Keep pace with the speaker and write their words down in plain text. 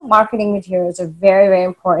marketing materials are very, very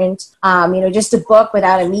important. Just a book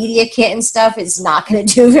without a media kit and stuff is not going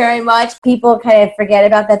to do very much. People kind of forget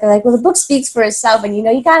about that. They're like, well, the book speaks for itself. And, you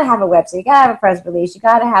got to have a website. You got to have a press release. You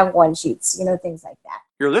got to have one sheets, things like that.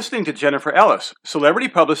 You're listening to Jennifer Ellis, celebrity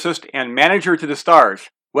publicist and manager to the stars.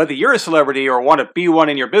 Whether you're a celebrity or want to be one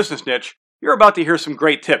in your business niche, you're about to hear some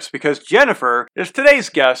great tips because Jennifer is today's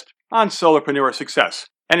guest on Solopreneur Success.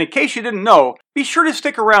 And in case you didn't know, be sure to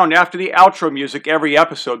stick around after the outro music every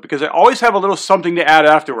episode because I always have a little something to add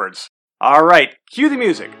afterwards. All right, cue the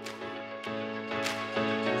music.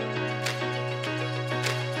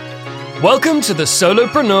 Welcome to the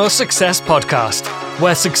Solopreneur Success Podcast,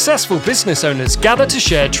 where successful business owners gather to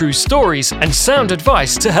share true stories and sound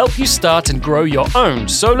advice to help you start and grow your own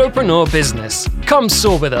solopreneur business. Come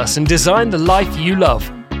soar with us and design the life you love.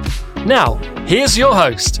 Now, here's your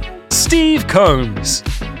host, Steve Combs.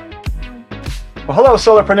 Well, hello,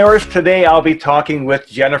 solopreneurs. Today I'll be talking with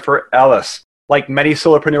Jennifer Ellis. Like many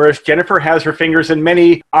solopreneurs, Jennifer has her fingers in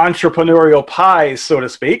many entrepreneurial pies, so to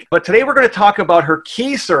speak. But today we're going to talk about her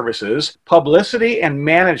key services, publicity and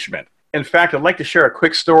management. In fact, I'd like to share a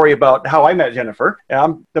quick story about how I met Jennifer.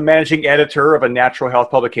 I'm the managing editor of a natural health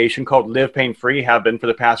publication called Live Pain Free, have been for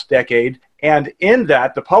the past decade. And in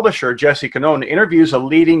that, the publisher, Jesse Canone, interviews a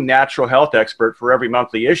leading natural health expert for every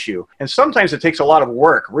monthly issue. And sometimes it takes a lot of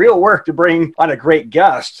work, real work, to bring on a great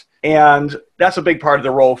guest. And that's a big part of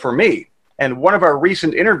the role for me. And one of our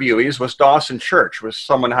recent interviewees was Dawson Church, was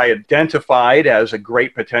someone I identified as a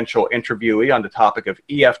great potential interviewee on the topic of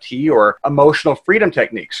EFT or emotional freedom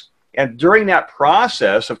techniques. And during that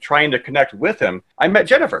process of trying to connect with him, I met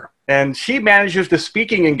Jennifer, and she manages the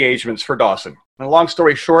speaking engagements for Dawson. And long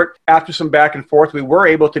story short, after some back and forth, we were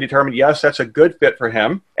able to determine, yes, that's a good fit for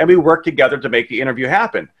him, and we worked together to make the interview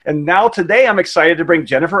happen. And now today, I'm excited to bring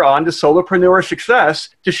Jennifer on to Solopreneur Success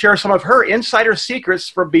to share some of her insider secrets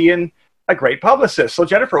for being a great publicist. So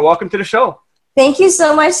Jennifer, welcome to the show. Thank you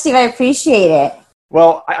so much, Steve. I appreciate it.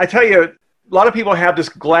 Well, I tell you, a lot of people have this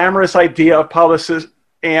glamorous idea of publicists,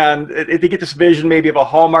 and they get this vision maybe of a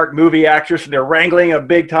Hallmark movie actress, and they're wrangling a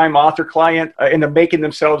big-time author client into making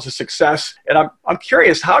themselves a success. And I'm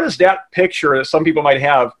curious, how does that picture that some people might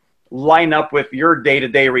have line up with your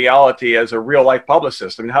day-to-day reality as a real-life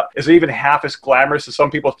publicist? I mean, is it even half as glamorous as some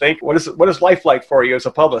people think? What is life like for you as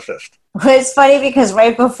a publicist? Well, it's funny because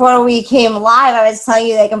right before we came live, I was telling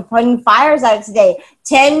you, I'm putting fires out today.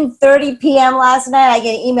 10:30 p.m. last night, I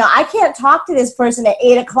get an email. I can't talk to this person at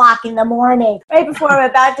 8 o'clock in the morning, right before I'm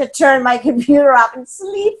about to turn my computer off and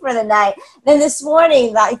sleep for the night. Then this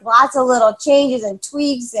morning, lots of little changes and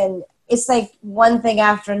tweaks, and it's like one thing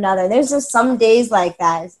after another. There's just some days like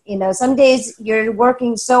that. Some days you're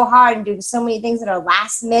working so hard and doing so many things that are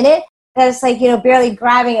last minute that it's like, barely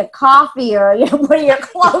grabbing a coffee or, putting your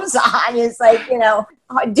clothes on. It's like,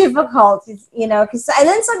 difficult, and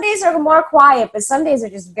then some days are more quiet, but some days are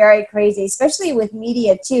just very crazy, especially with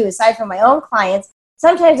media too. Aside from my own clients,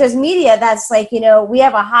 sometimes there's media that's like, we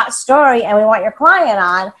have a hot story and we want your client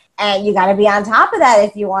on, and you got to be on top of that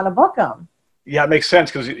if you want to book them. Yeah, it makes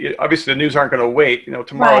sense because obviously the news aren't going to wait.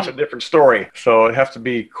 Tomorrow It's a different story. So it has to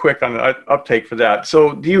be quick on the uptake for that.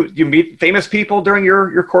 So do you meet famous people during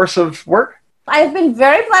your course of work? I've been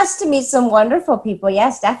very blessed to meet some wonderful people.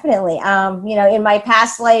 Yes, definitely. In my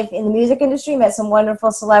past life in the music industry, met some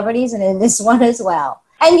wonderful celebrities, and in this one as well.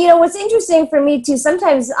 And, what's interesting for me, too,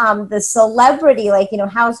 sometimes the celebrity,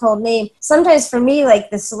 household name, sometimes for me,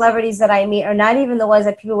 the celebrities that I meet are not even the ones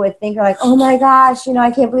that people would think are like, oh, my gosh,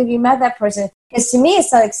 I can't believe you met that person. Because to me,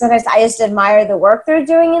 it's like sometimes I just admire the work they're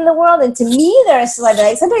doing in the world. And to me, they're a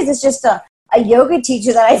celebrity. Sometimes it's just a yoga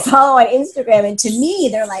teacher that I follow on Instagram. And to me,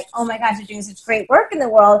 they're like, oh, my gosh, they're doing such great work in the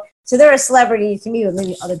world. So they're a celebrity to me, but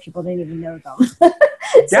maybe other people didn't even know them.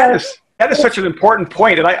 That is such an important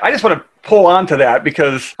point. And I just want to pull on to that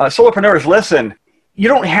because solopreneurs, listen, you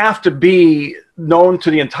don't have to be known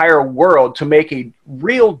to the entire world to make a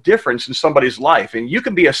real difference in somebody's life. And you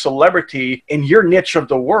can be a celebrity in your niche of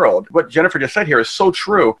the world. What Jennifer just said here is so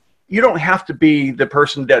true. You don't have to be the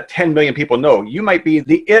person that 10 million people know. You might be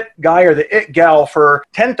the it guy or the it gal for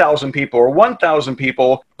 10,000 people or 1,000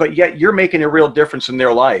 people, but yet you're making a real difference in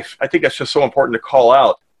their life. I think that's just so important to call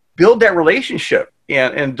out. Build that relationship.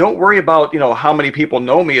 And don't worry about, how many people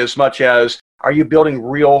know me as much as are you building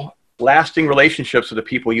real lasting relationships with the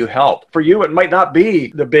people you help. For you, it might not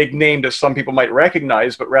be the big name that some people might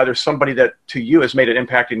recognize, but rather somebody that to you has made an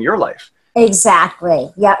impact in your life. Exactly.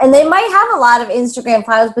 Yeah. And they might have a lot of Instagram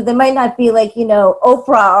followers, but they might not be like,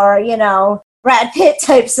 Oprah or, Brad Pitt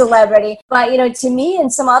type celebrity. But, to me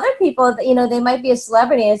and some other people, they might be a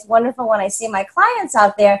celebrity. And it's wonderful when I see my clients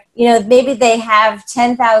out there, maybe they have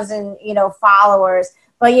 10,000, followers,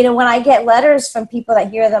 But, you know, when I get letters from people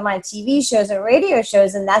that hear them on TV shows or radio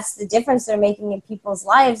shows, and that's the difference they're making in people's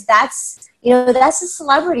lives, that's, you know, that's a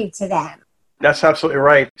celebrity to them. That's absolutely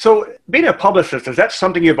right. So being a publicist, is that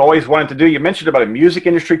something you've always wanted to do? You mentioned about a music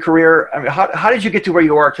industry career. I mean, how did you get to where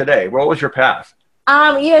you are today? What was your path?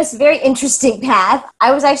 You know, it's a very interesting path.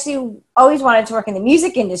 I was actually always wanted to work in the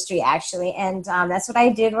music industry, actually. And that's what I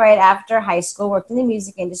did right after high school, worked in the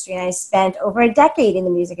music industry. And I spent over a decade in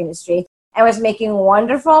the music industry. I was making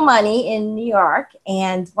wonderful money in New York.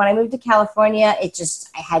 And when I moved to California,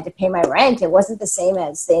 I had to pay my rent. It wasn't the same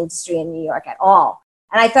as the industry in New York at all.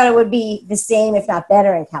 And I thought it would be the same, if not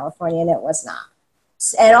better, in California, and it was not.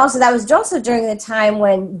 And also, that was also during the time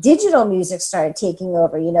when digital music started taking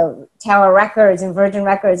over. You know, Tower Records and Virgin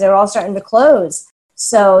Records, they were all starting to close.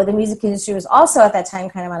 So the music industry was also at that time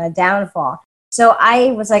kind of on a downfall. So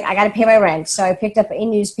I was like, I got to pay my rent. So I picked up a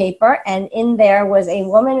newspaper, and in there was a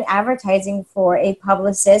woman advertising for a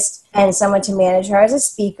publicist and someone to manage her as a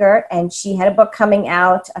speaker. And she had a book coming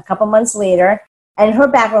out a couple months later. And her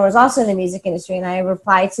background was also in the music industry. And I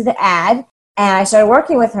replied to the ad. And I started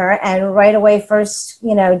working with her, and right away, first,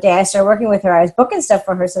 day I started working with her, I was booking stuff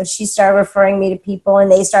for her. So she started referring me to people,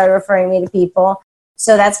 and they started referring me to people.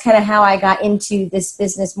 So that's kind of how I got into this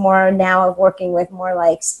business more now, of working with more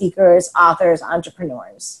like speakers, authors,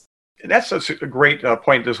 entrepreneurs. That's a great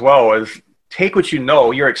point as well, is take what you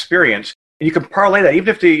know, your experience, and you can parlay that. Even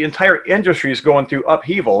if the entire industry is going through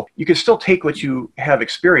upheaval, you can still take what you have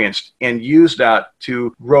experienced and use that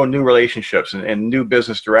to grow new relationships and new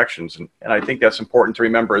business directions. And I think that's important to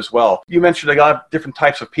remember as well. You mentioned a lot of different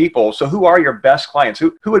types of people. So who are your best clients?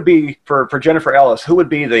 Who would be, for Jennifer Ellis, who would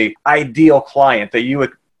be the ideal client that you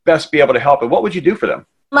would best be able to help? And what would you do for them?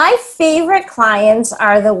 My favorite clients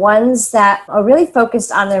are the ones that are really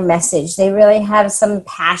focused on their message. They really have some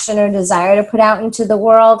passion or desire to put out into the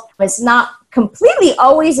world. It's not completely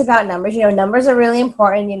always about numbers. You know, numbers are really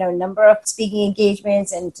important, number of speaking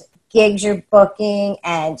engagements and gigs you're booking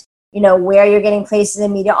and, where you're getting placed in the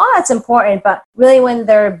media. All that's important. But really when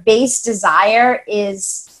their base desire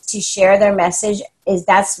is to share their message,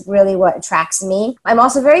 that's really what attracts me. I'm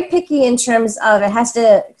also very picky in terms of it has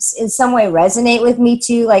to in some way resonate with me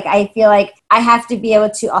too. Like I feel like I have to be able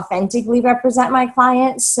to authentically represent my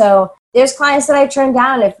clients. So there's clients that I turn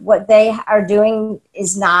down if what they are doing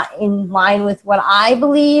is not in line with what I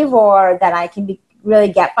believe or that I can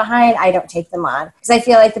really get behind. I don't take them on because I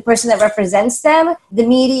feel like the person that represents them, the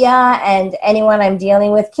media and anyone I'm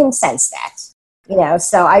dealing with can sense that.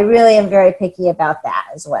 So I really am very picky about that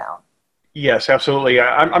as well. Yes, absolutely.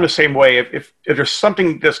 I'm the same way. If there's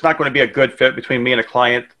something that's not going to be a good fit between me and a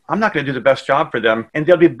client, I'm not going to do the best job for them, and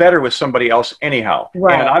they'll be better with somebody else anyhow.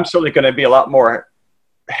 Right. And I'm certainly going to be a lot more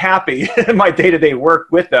happy in my day-to-day work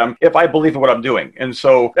with them if I believe in what I'm doing. And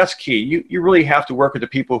so that's key. You really have to work with the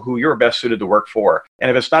people who you're best suited to work for. And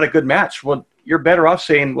if it's not a good match, well, you're better off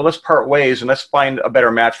saying, well, let's part ways and let's find a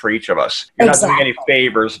better match for each of us. You're not doing any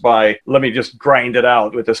favors by, let me just grind it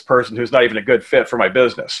out with this person who's not even a good fit for my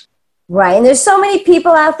business. Right. And there's so many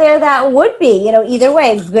people out there that would be, either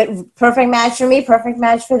way, good, perfect match for me, perfect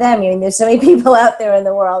match for them. There's so many people out there in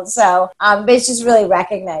the world. So but it's just really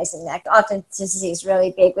recognizing that authenticity is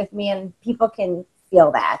really big with me, and people can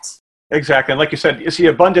feel that. Exactly. And like you said, it's the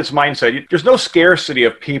abundance mindset. There's no scarcity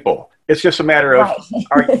of people. It's just a matter of,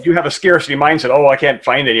 you have a scarcity mindset. Oh, I can't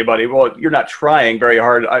find anybody. Well, you're not trying very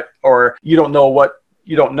hard, or you don't know what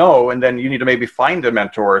you don't know, and then you need to maybe find a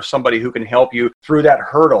mentor or somebody who can help you through that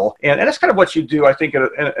hurdle. And that's kind of what you do, I think,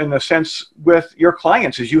 in a sense with your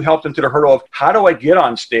clients, is you help them to the hurdle of how do I get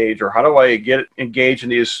on stage, or how do I get engaged in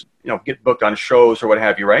these, get booked on shows or what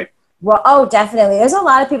have you, right? Well, oh, definitely. There's a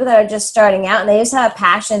lot of people that are just starting out and they just have a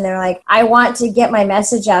passion. They're like, I want to get my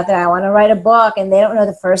message out there. I want to write a book, and they don't know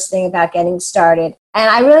the first thing about getting started. And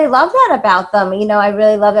I really love that about them. I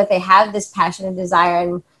really love that they have this passion and desire,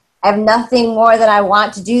 and I have nothing more that I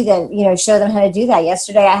want to do than, show them how to do that.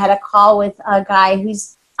 Yesterday, I had a call with a guy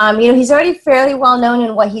who's, he's already fairly well known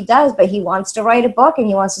in what he does, but he wants to write a book and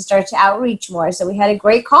he wants to start to outreach more. So we had a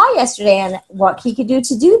great call yesterday on what he could do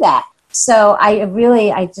to do that. So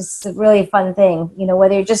it's a really fun thing,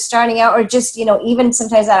 whether you're just starting out or just, even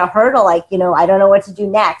sometimes at a hurdle, like, I don't know what to do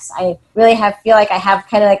next. I really feel like I have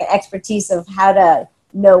kind of like an expertise of how to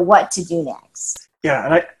know what to do next.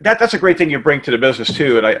 Yeah, and that's a great thing you bring to the business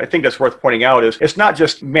too, and I think that's worth pointing out, is it's not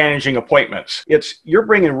just managing appointments. You're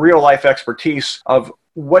bringing real life expertise of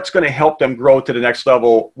what's going to help them grow to the next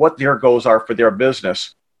level, what their goals are for their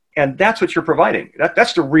business, and that's what you're providing.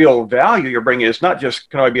 That's the real value you're bringing. It's not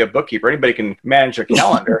just, can I be a bookkeeper? Anybody can manage a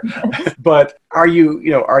calendar, but are you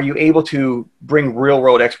able to bring real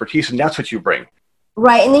world expertise, and that's what you bring.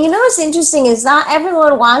 Right. And then what's interesting is not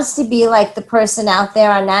everyone wants to be like the person out there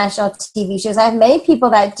on national TV shows. I have many people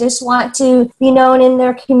that just want to be known in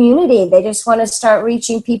their community. They just want to start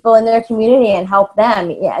reaching people in their community and help them.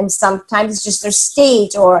 Yeah, and sometimes it's just their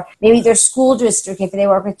state or maybe their school district if they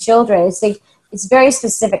work with children. It's very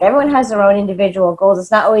specific. Everyone has their own individual goals. It's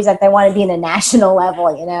not always that they want to be in a national level.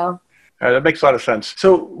 That makes a lot of sense.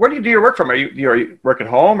 So where do you do your work from? Are you work at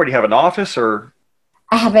home or do you have an office or?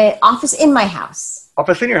 I have an office in my house.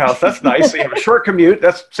 Office in your house. That's nice. So you have a short commute.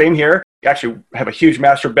 That's same here. You actually have a huge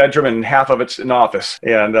master bedroom and half of it's an office.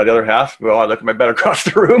 And the other half, well, I look at my bed across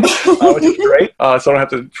the room, which is great. So I don't have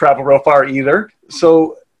to travel real far either.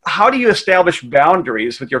 So how do you establish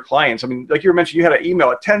boundaries with your clients? I mean, like you mentioned, you had an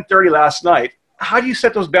email at 10:30 last night. How do you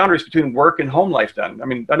set those boundaries between work and home life then? I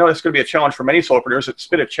mean, I know it's going to be a challenge for many solopreneurs. It's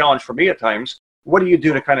been a challenge for me at times. What do you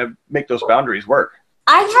do to kind of make those boundaries work?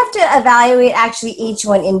 I have to evaluate actually each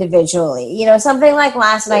one individually. Something like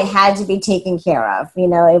last night had to be taken care of.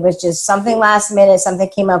 It was just something last minute, something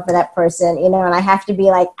came up for that person, and I have to be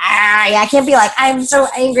like, I can't be like, I'm so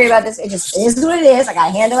angry about this. It just is what it is. I got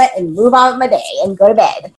to handle it and move on with my day and go to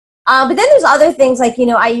bed. But then there's other things like,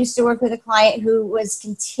 I used to work with a client who was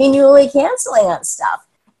continually canceling on stuff.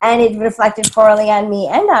 And it reflected poorly on me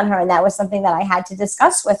and on her. And that was something that I had to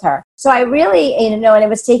discuss with her. So I really, and it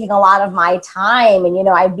was taking a lot of my time. And,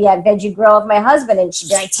 I'd be at Veggie Grill with my husband and she'd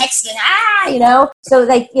be like texting, So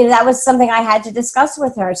that was something I had to discuss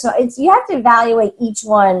with her. So you have to evaluate each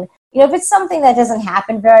one. If it's something that doesn't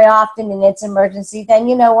happen very often and it's emergency, then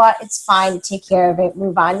you know what? It's fine to take care of it,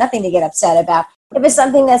 move on, nothing to get upset about. If it's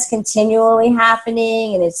something that's continually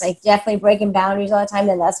happening and it's like definitely breaking boundaries all the time,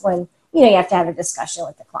 then that's when you have to have a discussion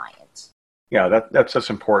with the client. Yeah, that's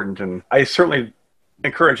important. And I certainly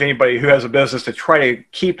encourage anybody who has a business to try to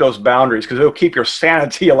keep those boundaries because it'll keep your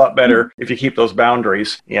sanity a lot better if you keep those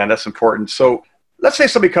boundaries. Yeah, that's important. So let's say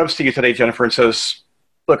somebody comes to you today, Jennifer, and says,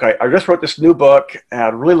 look, I just wrote this new book and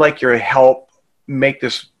I'd really like your help make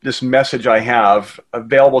this message I have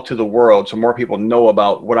available to the world so more people know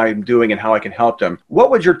about what I'm doing and how I can help them. What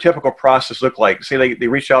would your typical process look like? Say they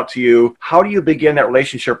reach out to you. How do you begin that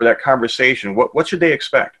relationship or that conversation? What should they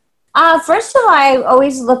expect? First of all, I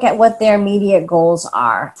always look at what their immediate goals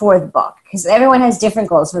are for the book because everyone has different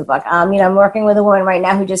goals for the book. I'm working with a woman right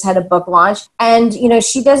now who just had a book launch and,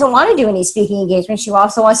 she doesn't want to do any speaking engagements. She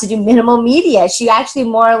also wants to do minimal media. She actually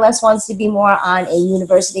more or less wants to be more on a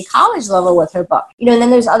university college level with her book. And then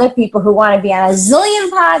there's other people who want to be on a zillion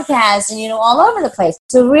podcasts and, all over the place.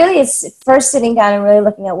 So really it's first sitting down and really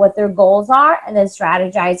looking at what their goals are and then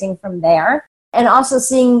strategizing from there. And also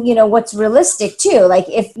seeing, what's realistic too. Like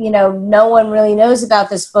if, no one really knows about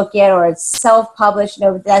this book yet or it's self-published,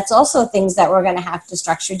 that's also things that we're going to have to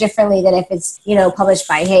structure differently than if it's, published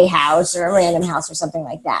by Hay House or Random House or something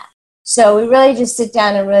like that. So we really just sit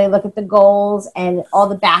down and really look at the goals and all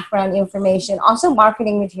the background information. Also,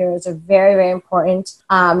 marketing materials are very, very important.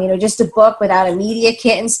 Just a book without a media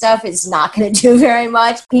kit and stuff is not going to do very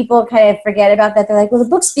much. People kind of forget about that. They're like, well, the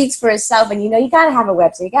book speaks for itself. And, you got to have a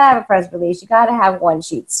website. You got to have a press release. You got to have one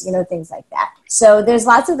sheets, things like that. So there's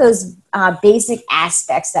lots of those basic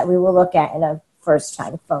aspects that we will look at in a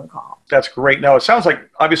first-time phone call. That's great. Now, it sounds like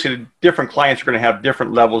obviously the different clients are going to have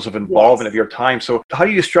different levels of involvement of your time. So how do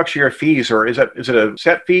you structure your fees? Or is it a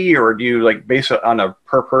set fee or do you base it on a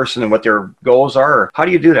per person and what their goals are? Or how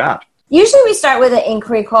do you do that? Usually we start with an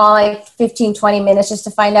inquiry call, like 15, 20 minutes just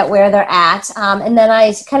to find out where they're at. And then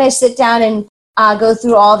I kind of sit down and go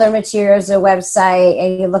through all their materials, their website,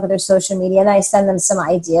 and you look at their social media, and I send them some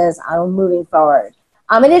ideas on moving forward.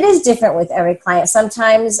 And it is different with every client.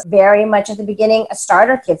 Sometimes very much at the beginning, a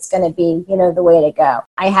starter kit's going to be, the way to go.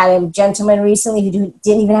 I had a gentleman recently who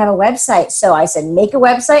didn't even have a website. So I said, make a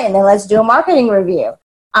website and then let's do a marketing review.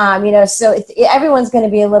 So everyone's going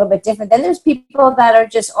to be a little bit different. Then there's people that are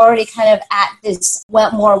just already kind of at this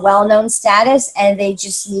more well-known status and they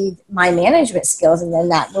just need my management skills. And then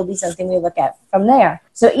that will be something we look at from there.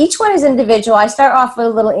 So each one is individual. I start off with a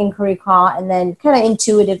little inquiry call and then kind of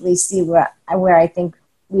intuitively see where I think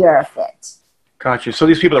we are a fit. Gotcha. So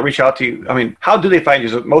these people that reach out to you, how do they find you?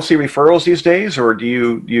 Is it mostly referrals these days or do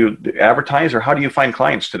you advertise or how do you find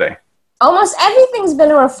clients today? Almost everything's been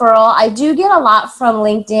a referral. I do get a lot from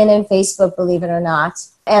LinkedIn and Facebook, believe it or not.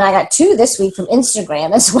 And I got 2 this week from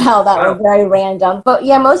Instagram as well that were very random. But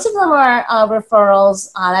yeah, most of them are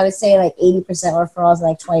referrals. I would say like 80% referrals and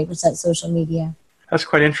like 20% social media. That's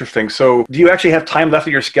quite interesting. So do you actually have time left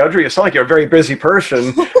in your schedule? You sound like you're a very busy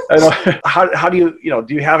person. How do you,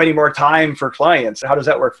 do you have any more time for clients? How does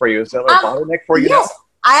that work for you? Is that like a bottleneck for you? Yes.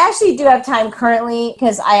 I actually do have time currently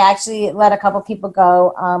because I actually let a couple people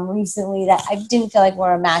go recently that I didn't feel like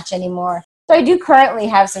were a match anymore. So I do currently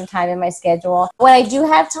have some time in my schedule. When I do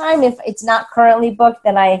have time, if it's not currently booked,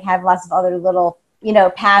 then I have lots of other little,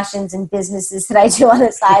 passions and businesses that I do on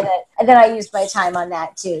the side, and then I use my time on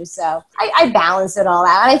that too. So I balance it all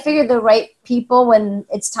out. And I figure the right people, when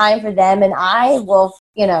it's time for them and I will,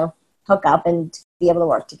 hook up and be able to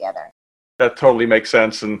work together. That totally makes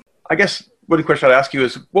sense. And I guess one question I'd ask you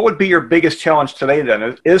is, what would be your biggest challenge today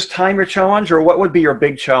then? Is time your challenge, or what would be your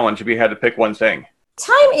big challenge if you had to pick one thing?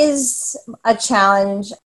 Time is a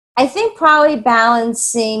challenge. I think probably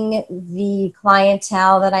balancing the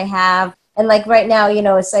clientele that I have. And like right now,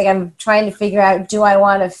 it's like I'm trying to figure out, do I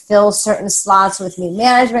want to fill certain slots with new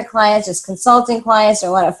management clients, just consulting clients,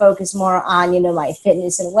 or want to focus more on, my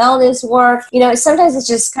fitness and wellness work? Sometimes it's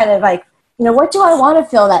just kind of like, what do I want to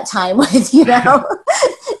fill that time with,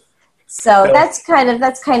 So that's kind of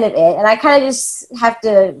it. And I kind of just have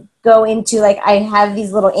to go into, like, I have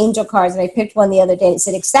these little angel cards, and I picked one the other day and it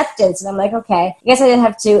said acceptance. And I'm like, okay, I guess I didn't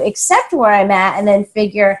have to accept where I'm at and then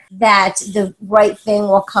figure that the right thing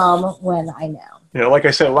will come when I know. Like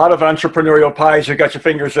I said, a lot of entrepreneurial pies you got your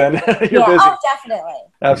fingers in. You're busy. Oh, definitely.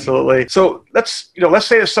 Absolutely. So let's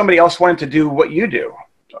say if somebody else wanted to do what you do.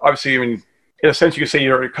 Obviously, in a sense, you could say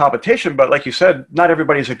you're in competition, but like you said, not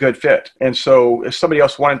everybody's a good fit. And so if somebody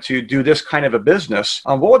else wanted to do this kind of a business,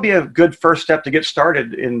 what would be a good first step to get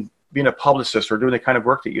started in being a publicist or doing the kind of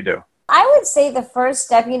work that you do? I would say the first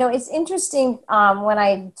step, it's interesting when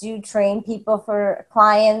I do train people for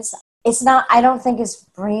clients. I don't think it's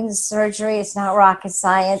brain surgery. It's not rocket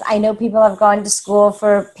science. I know people have gone to school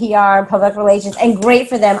for PR and public relations, and great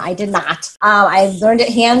for them. I did not. I learned it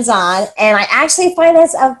hands-on, and I actually find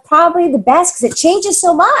that's probably the best because it changes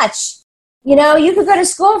so much. You could go to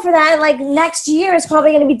school for that, and like next year it's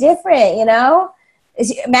probably going to be different,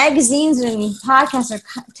 Magazines and podcasts are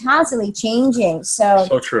constantly changing.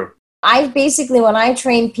 So true. I basically, when I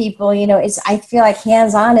train people, I feel like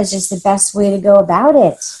hands-on is just the best way to go about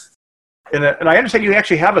it. And I understand you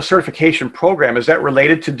actually have a certification program. Is that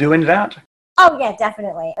related to doing that? Oh, yeah,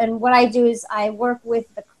 definitely. And what I do is I work with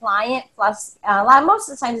the client plus most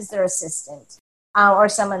of the times it's their assistant or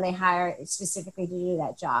someone they hire specifically to do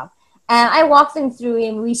that job. And I walk them through,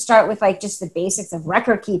 and we start with like just the basics of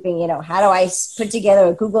record keeping. How do I put together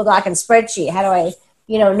a Google Doc and spreadsheet? How do I,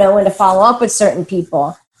 know when to follow up with certain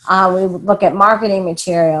people? We look at marketing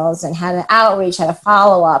materials and how to outreach, how to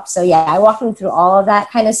follow up. So yeah, I walk them through all of that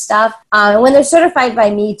kind of stuff. And when they're certified by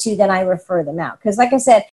me too, then I refer them out. Because like I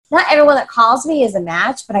said, not everyone that calls me is a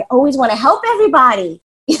match, but I always want to help everybody.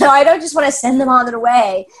 I don't just want to send them on their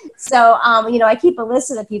way. So, I keep a list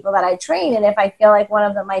of the people that I train. And if I feel like one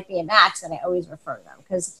of them might be a match, then I always refer them.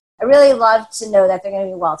 Because I really love to know that they're going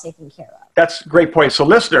to be well taken care of. That's a great point. So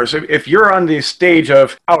listeners, if you're on the stage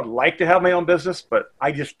of, I would like to have my own business, but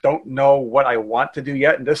I just don't know what I want to do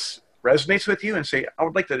yet, and this resonates with you and say, I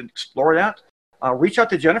would like to explore that, reach out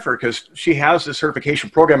to Jennifer, because she has the certification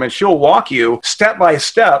program and she'll walk you step by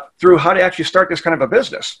step through how to actually start this kind of a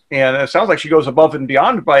business. And it sounds like she goes above and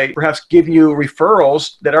beyond by perhaps giving you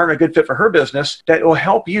referrals that aren't a good fit for her business that will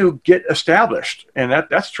help you get established. And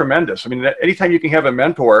that's tremendous. Anytime you can have a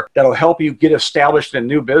mentor that'll help you get established in a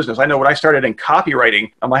new business. I know when I started in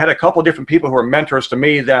copywriting, I had a couple of different people who were mentors to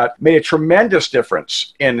me that made a tremendous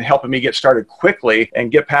difference in helping me get started quickly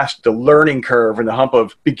and get past the learning curve and the hump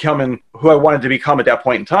of becoming who I wanted to become at that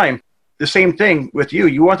point in time. The same thing with you.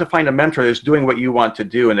 You want to find a mentor that's doing what you want to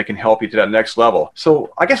do and that can help you to that next level.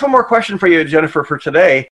 So I guess one more question for you, Jennifer, for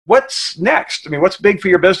today. What's next? What's big for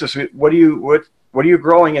your business? What are you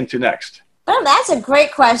growing into next? Well, that's a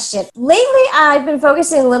great question. Lately, I've been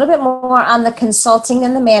focusing a little bit more on the consulting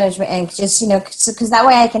and the management end, just, because that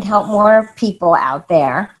way I can help more people out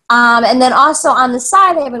there. And then also on the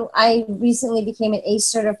side, I recently became an ACE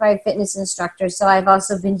certified fitness instructor, so I've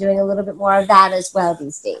also been doing a little bit more of that as well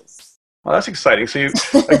these days. Well, that's exciting. So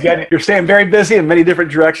you're staying very busy in many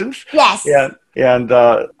different directions. Yes. Yeah. And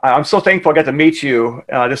I'm so thankful I got to meet you.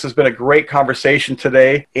 This has been a great conversation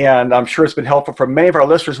today, and I'm sure it's been helpful for many of our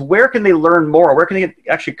listeners. Where can they learn more? Where can they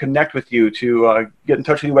actually connect with you to get in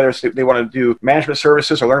touch with you, whether they want to do management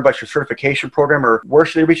services or learn about your certification program, or where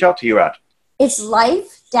should they reach out to you at? It's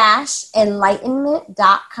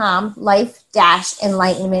life-enlightenment.com,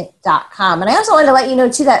 life-enlightenment.com. And I also wanted to let you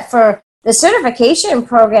know, too, that for the certification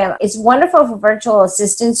program, it's wonderful for virtual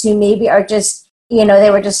assistants who maybe are just,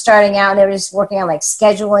 they were just starting out and they were just working on like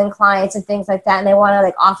scheduling clients and things like that. And they want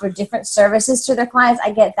to offer different services to their clients.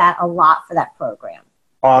 I get that a lot for that program.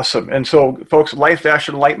 Awesome. And so, folks,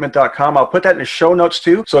 life-enlightenment.com. I'll put that in the show notes,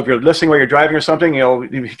 too. So if you're listening while you're driving or something,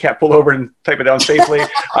 you can't pull over and type it down safely.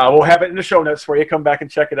 We'll have it in the show notes for you. Come back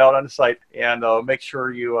and check it out on the site. And make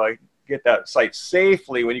sure you get that site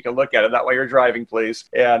safely when you can look at it. Not while you're driving, please.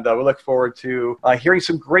 And we look forward to hearing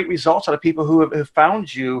some great results out of people who have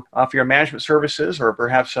found you for your management services, or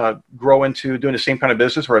perhaps grow into doing the same kind of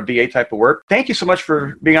business or a VA type of work. Thank you so much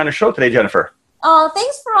for being on the show today, Jennifer. Oh,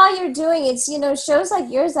 thanks for all you're doing. It's, shows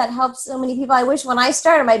like yours that help so many people. I wish when I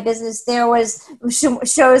started my business, there was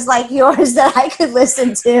shows like yours that I could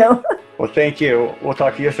listen to. Well, thank you. We'll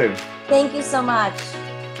talk to you soon. Thank you so much.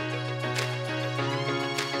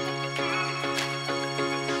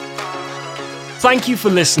 Thank you for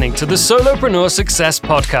listening to the Solopreneur Success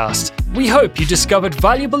Podcast. We hope you discovered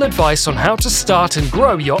valuable advice on how to start and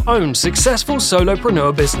grow your own successful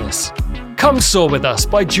solopreneur business. Come soar with us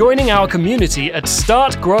by joining our community at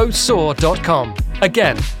startgrowsoar.com.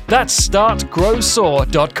 Again, that's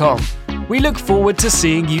startgrowsoar.com. We look forward to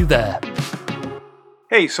seeing you there.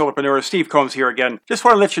 Hey, solopreneurs, Steve Combs here again. Just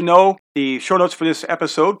want to let you know the show notes for this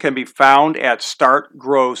episode can be found at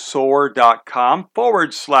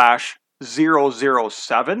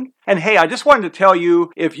startgrowsoar.com/007. And hey, I just wanted to tell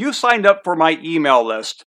you, if you signed up for my email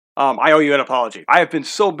list, I owe you an apology. I have been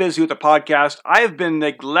so busy with the podcast, I have been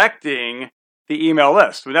neglecting the email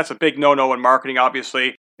list. I mean, that's a big no-no in marketing,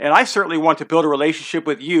 obviously, and I certainly want to build a relationship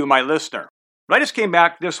with you, my listener. But I just came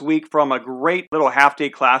back this week from a great little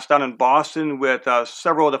half-day class down in Boston with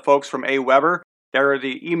several of the folks from AWeber. They're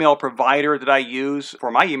the email provider that I use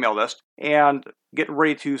for my email list, and getting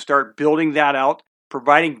ready to start building that out,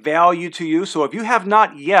 providing value to you. So if you have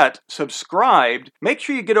not yet subscribed, make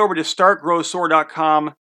sure you get over to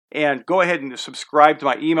startgrowsoar.com and go ahead and subscribe to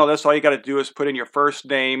my email list. All you got to do is put in your first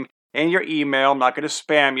name and your email. I'm not going to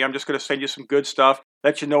spam you. I'm just going to send you some good stuff,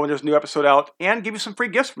 let you know when there's a new episode out, and give you some free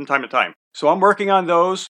gifts from time to time. So I'm working on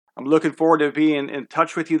those. I'm looking forward to being in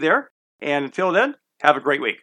touch with you there. And until then, have a great week.